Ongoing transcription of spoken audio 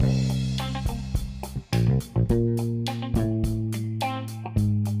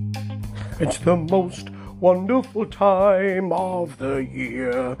It's the most wonderful time of the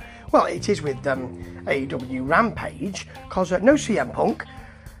year. Well, it is with AEW Rampage, because no CM Punk.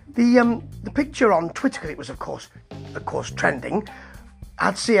 The picture on Twitter, because it was of course trending,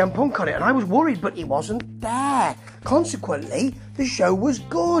 had CM Punk on it, and I was worried, but he wasn't there. Consequently, the show was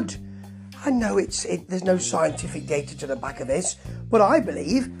good. I know there's no scientific data to the back of this, but I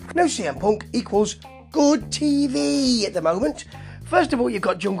believe no CM Punk equals good TV at the moment. First of all, you've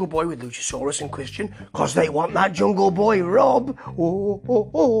got Jungle Boy with Luchasaurus and Christian, because they want that Jungle Boy Rob. All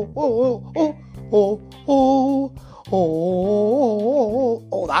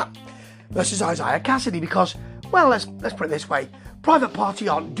that. Versus Isaiah Cassidy, because, well, let's put it this way. Private Party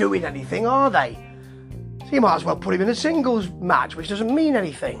aren't doing anything, are they? So you might as well put him in a singles match, which doesn't mean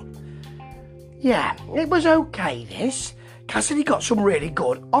anything. Yeah, it was okay, this. Cassidy got some really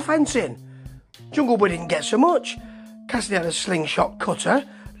good offense in. Jungle Boy didn't get so much. Cassidy had a slingshot cutter,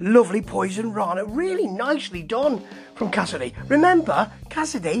 lovely poison rana, really nicely done from Cassidy. Remember,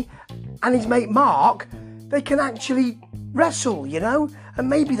 Cassidy and his mate Mark, they can actually wrestle, you know, and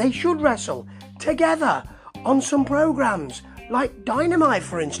maybe they should wrestle together on some programs, like Dynamite,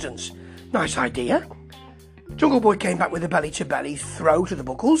 for instance. Nice idea. Jungle Boy came back with a belly-to-belly throw to the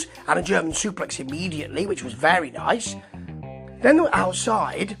buckles and a German suplex immediately, which was very nice. Then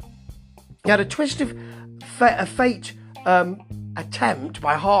outside, he had a twist of fate attempt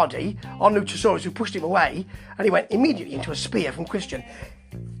by Hardy on Luchasaurus, who pushed him away, and he went immediately into a spear from Christian.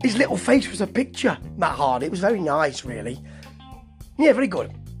 His little face was a picture, Matt Hardy. It was very nice, really. Yeah, very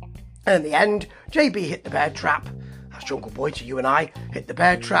good. And in the end, JB hit the bear trap. That's Jungle Boy to you and I. Hit the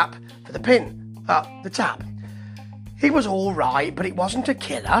bear trap for the pin. The tap. He was all right, but it wasn't a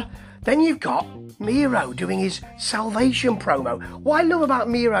killer. Then you've got Miro doing his Salvation promo. What I love about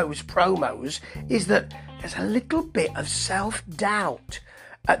Miro's promos is that there's a little bit of self-doubt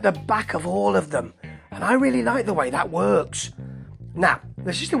at the back of all of them. And I really like the way that works. Now,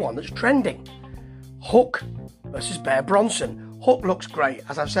 this is the one that's trending. Hook versus Bear Bronson. Hook looks great.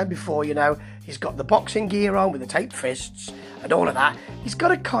 As I've said before, you know, he's got the boxing gear on with the taped fists and all of that. He's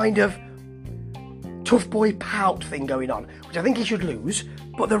got a kind of tough boy pout thing going on, which I think he should lose,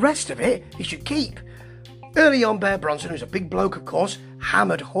 but the rest of it he should keep. Early on, Bear Bronson, who's a big bloke, of course,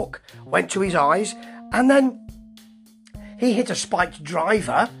 hammered Hook, went to his eyes, and then he hit a spiked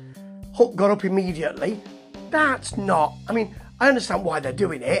driver. Hook got up immediately. That's not... I mean, I understand why they're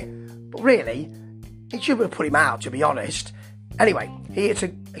doing it, but really, it should have put him out, to be honest. Anyway, he hits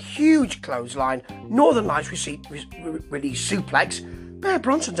a huge clothesline, Northern Lights release suplex. Bear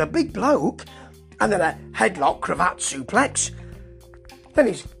Bronson's a big bloke. And then a headlock cravat suplex. Then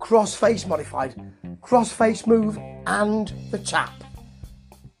his crossface modified. Crossface move and the tap.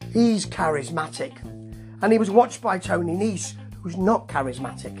 He's charismatic. And he was watched by Tony Nese, who's not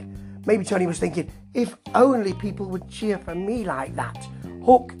charismatic. Maybe Tony was thinking, if only people would cheer for me like that.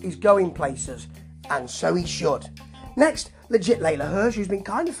 Hook is going places, and so he should. Next, legit Layla Hirsch, who's been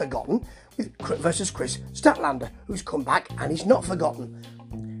kind of forgotten, versus Chris Statlander, who's come back and he's not forgotten.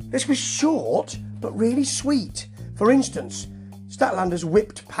 This was short, but really sweet. For instance, Statlander's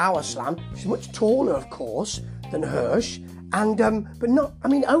whipped power slam. She's much taller, of course, than Hirsch, and but not, I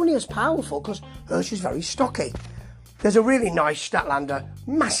mean, only as powerful, because Hirsch is very stocky. There's a really nice Statlander,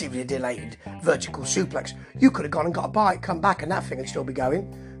 massively delayed vertical suplex. You could have gone and got a bite, come back, and that thing would still be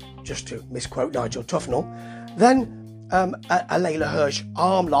going. Just to misquote Nigel Tufnell. Then a Layla Hirsch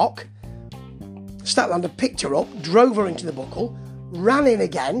arm lock. Statlander picked her up, drove her into the buckle, ran in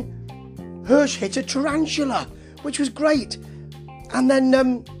again. Hirsch hit a tarantula, which was great, and then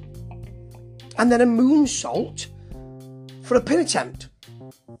a moonsault for a pin attempt.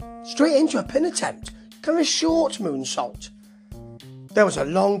 Straight into a pin attempt, kind of a short moonsault. There was a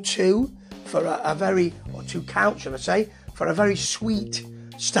long two for or two count, shall I say, for a very sweet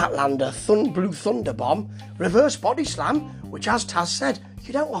Statlander Blue Thunder Bomb reverse body slam, which, as Taz said,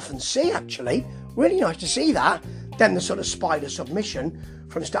 you don't often see actually. Really nice to see that. Then the sort of spider submission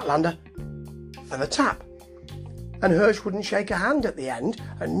from Statlander for the tap. And Hirsch wouldn't shake a hand at the end,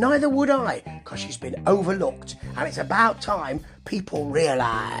 and neither would I, because she's been overlooked, and it's about time people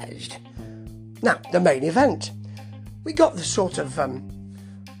realised. Now, the main event. We got the sort of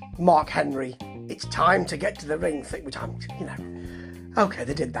Mark Henry, it's time to get to the ring thing, which I'm, you know, okay,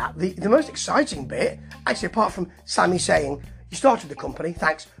 they did that. The most exciting bit, actually, apart from Sammy saying, you started the company,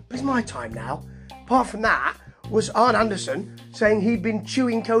 thanks, but it's my time now. Apart from that, was Arn Anderson saying he'd been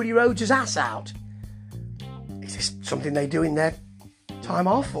chewing Cody Rhodes' ass out. Is this something they do in their time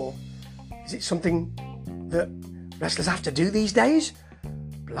off, or is it something that wrestlers have to do these days?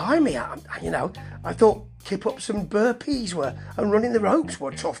 blimey, I thought kip-ups and burpees and running the ropes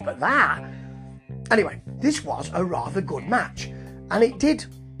were tough, but that... Anyway, this was a rather good match. And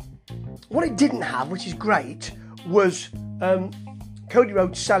what it didn't have, which is great, was Cody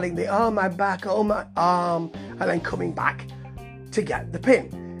Rhodes selling the, oh, my back, oh, my arm, and then coming back to get the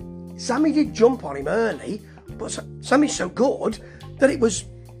pin. Sami did jump on him early, but Sami's so good that it was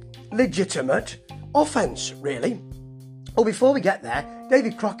legitimate offense, really. Oh, before we get there,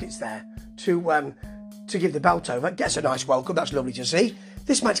 David Crockett's there to give the belt over. Gets a nice welcome. That's lovely to see.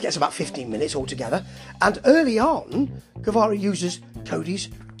 This match gets about 15 minutes altogether. And early on, Guevara uses Cody's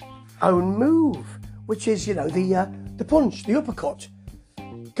own move, which is, the punch, the uppercut.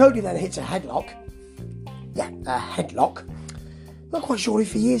 Cody then hits a headlock. Yeah, a headlock. Not quite sure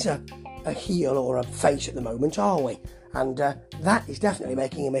if he is a heel or a face at the moment, are we? And that is definitely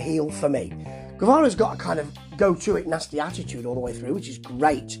making him a heel for me. Guevara's got a kind of go-to-it nasty attitude all the way through, which is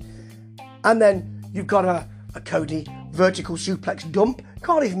great. And then you've got a Cody vertical suplex dump.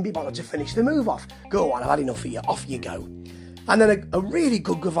 Can't even be bothered to finish the move off. Go on, I've had enough of you. Off you go. And then a really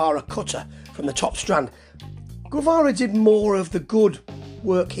good Guevara cutter from the top strand. Guevara did more of the good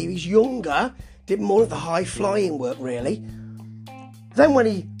work. He was younger, did more of the high-flying work, really. Then when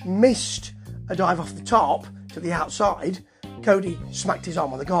he missed a dive off the top to the outside, Cody smacked his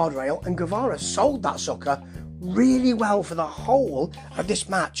arm on the guardrail, and Guevara sold that sucker really well for the whole of this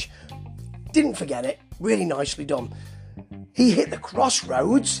match. Didn't forget it. Really nicely done. He hit the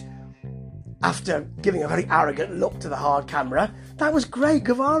crossroads after giving a very arrogant look to the hard camera. That was great.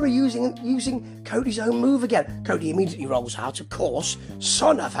 Guevara using Cody's own move again. Cody immediately rolls out, of course.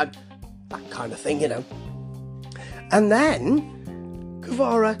 Son of a... that kind of thing, And then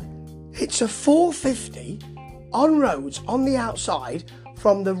Guevara hits a 450 on Rhodes on the outside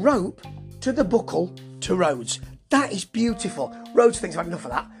from the rope to the buckle to Rhodes. That is beautiful. Rhodes thinks I've had enough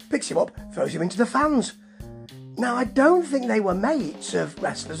of that, picks him up, throws him into the fans. Now, I don't think they were mates of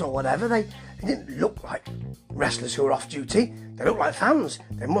wrestlers or whatever. They didn't look like wrestlers who were off duty. They looked like fans.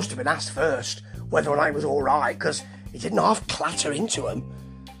 They must have been asked first whether or not it was all right, because he didn't half clatter into them.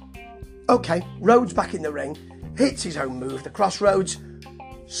 Okay, Rhodes back in the ring, hits his own move, the crossroads,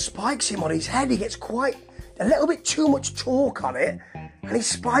 spikes him on his head. He gets quite a little bit too much torque on it, and he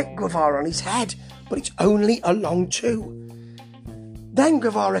spiked Guevara on his head, but it's only a long two. Then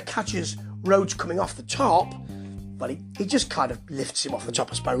Guevara catches Rhodes coming off the top, but he just kind of lifts him off the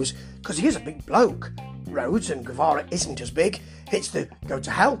top, I suppose, because he is a big bloke, Rhodes, and Guevara isn't as big. Hits the go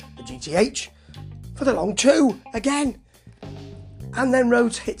to hell, the GTH, for the long two again. And then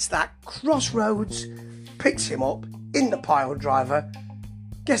Rhodes hits that crossroads, picks him up in the pile driver,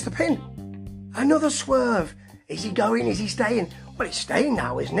 gets the pin. Another swerve. Is he going? Is he staying? Well, he's staying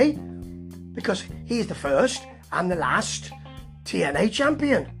now, isn't he? Because he's the first and the last TNA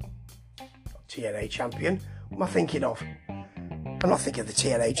champion. TNA champion? What am I thinking of? I'm not thinking of the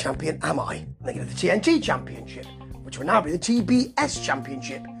TNA champion, am I? I'm thinking of the TNT championship, which will now be the TBS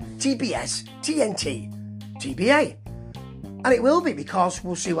championship. TBS, TNT, TBA. And it will be, because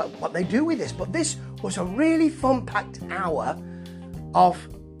we'll see what they do with this. But this was a really fun-packed hour of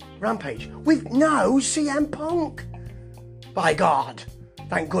Rampage with no CM Punk. By God,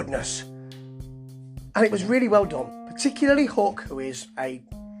 thank goodness. And it was really well done, particularly Hook, who is a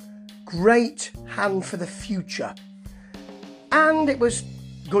great hand for the future. And it was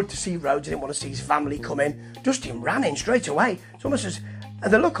good to see Rhodes. I didn't want to see his family come in. Dustin ran in straight away. It's almost as...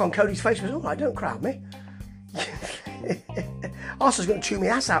 And the look on Cody's face was, all right, don't crowd me. Arsenal's going to chew my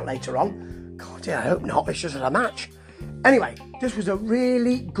ass out later on. God, yeah, I hope not. It's just a match. Anyway, this was a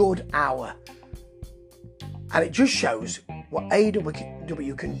really good hour. And it just shows what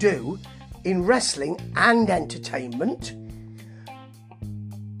AEW can do in wrestling and entertainment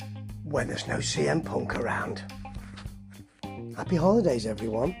when there's no CM Punk around. Happy holidays,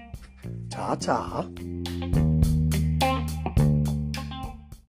 everyone. Ta-ta.